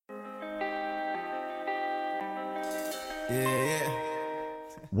Yeah.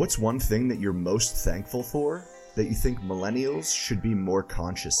 What's one thing that you're most thankful for that you think millennials should be more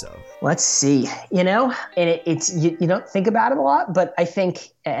conscious of? Let's see, and it's you don't think about it a lot, but I think,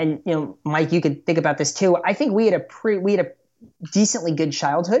 and Mike, you could think about this too. I think we had a decently good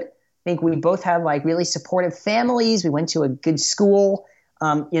childhood. I think we both had like really supportive families. We went to a good school.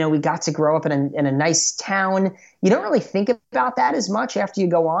 We got to grow up in a nice town. You don't really think about that as much after you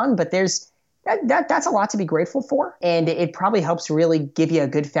go on, but that's a lot to be grateful for. And it probably helps really give you a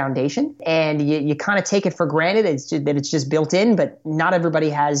good foundation. And you kind of take it for granted that it's just built in, but not everybody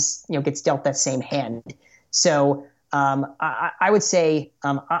gets dealt that same hand. So I would say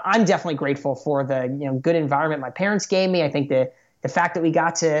I'm definitely grateful for the good environment my parents gave me. I think the fact that we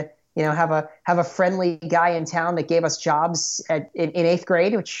got to have a friendly guy in town that gave us jobs in eighth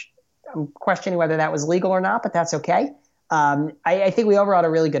grade, which I'm questioning whether that was legal or not, but that's okay. I think we overall had a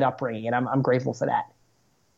really good upbringing, and I'm grateful for that.